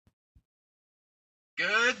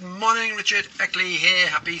Good morning, Richard Eckley here.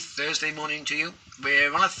 Happy Thursday morning to you.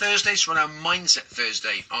 We're on a Thursday, so we're on a Mindset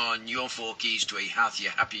Thursday on your 4 keys to a healthier,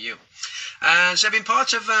 happier you. So I've been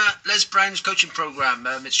part of Les Brown's coaching program.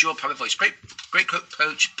 It's Your Power Voice. Great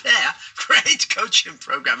coaching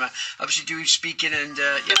program. Obviously do speaking and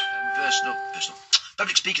personal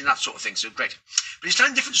public speaking, that sort of thing. So great. But he's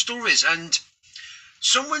telling different stories, and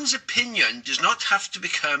someone's opinion does not have to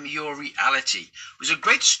become your reality. It was a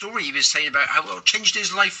great story he was saying about how it changed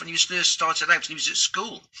his life when he was first started out and he was at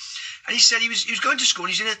school. And he said he was going to school,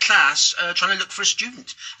 he's in a class trying to look for a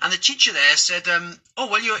student. And the teacher there said, oh,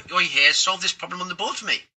 well, you're here, solve this problem on the board for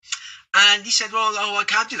me. And he said, well, I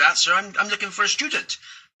can't do that, sir, I'm looking for a student.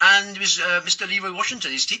 And it was Mr. Leroy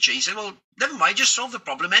Washington, his teacher. He said, well, never mind, just solve the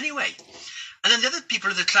problem anyway. And then the other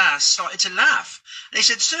people of the class started to laugh. And they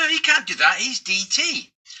said, sir, he can't do that. He's DT.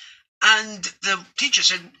 And the teacher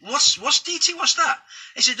said, what's DT? What's that?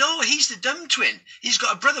 He said, oh, he's the dumb twin. He's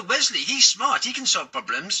got a brother, Wesley. He's smart. He can solve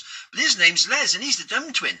problems. But his name's Les, and he's the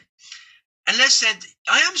dumb twin. And Les said,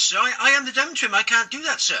 I am, sir. I am the dumb twin. I can't do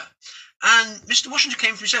that, sir. And Mr. Washington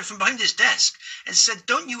came from behind his desk and said,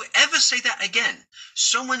 don't you ever say that again.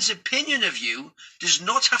 Someone's opinion of you does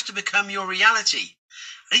not have to become your reality.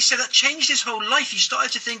 And he said that changed his whole life. He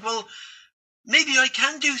started to think, well, maybe I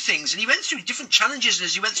can do things. And he went through different challenges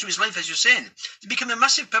as he went through his life, as you're saying, to become a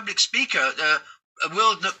massive public speaker, a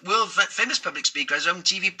world famous public speaker, his own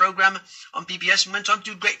TV program on PBS, and went on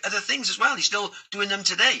to do great other things as well. He's still doing them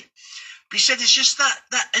today. But he said it's just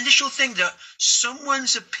that initial thing that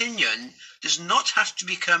someone's opinion does not have to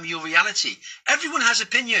become your reality. Everyone has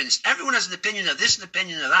opinions. Everyone has an opinion of this and an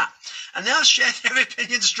opinion of that. And they'll share their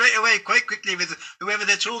opinion straight away, quite quickly, with whoever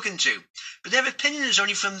they're talking to. But their opinion is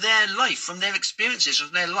only from their life, from their experiences,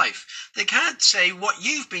 from their life. They can't say what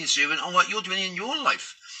you've been through and what you're doing in your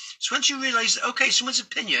life. So once you realise that, okay, someone's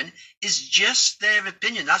opinion is just their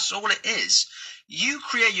opinion, that's all it is. You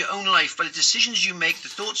create your own life by the decisions you make, the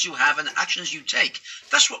thoughts you have, and the actions you take.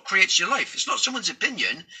 That's what creates your life. It's not someone's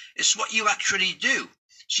opinion. It's what you actually do.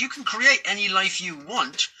 So you can create any life you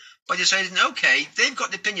want by deciding, okay, they've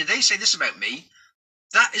got the opinion. They say this about me.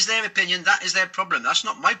 That is their opinion. That is their problem. That's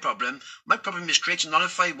not my problem. My problem is creating the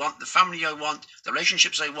life I want, the family I want, the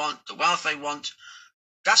relationships I want, the wealth I want.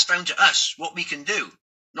 That's down to us, what we can do.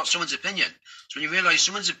 Not someone's opinion. So when you realise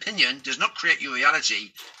someone's opinion does not create your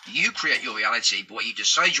reality, you create your reality by what you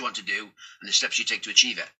decide you want to do and the steps you take to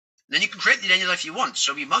achieve it. And then you can create any life you want.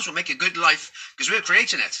 So you might as well make a good life because we're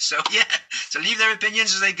creating it. So yeah, so leave their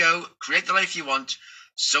opinions as they go, create the life you want.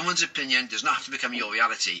 Someone's opinion does not have to become your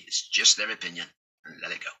reality. It's just their opinion, and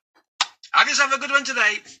let it go. Have yourself a good one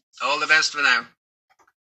today. All the best for now.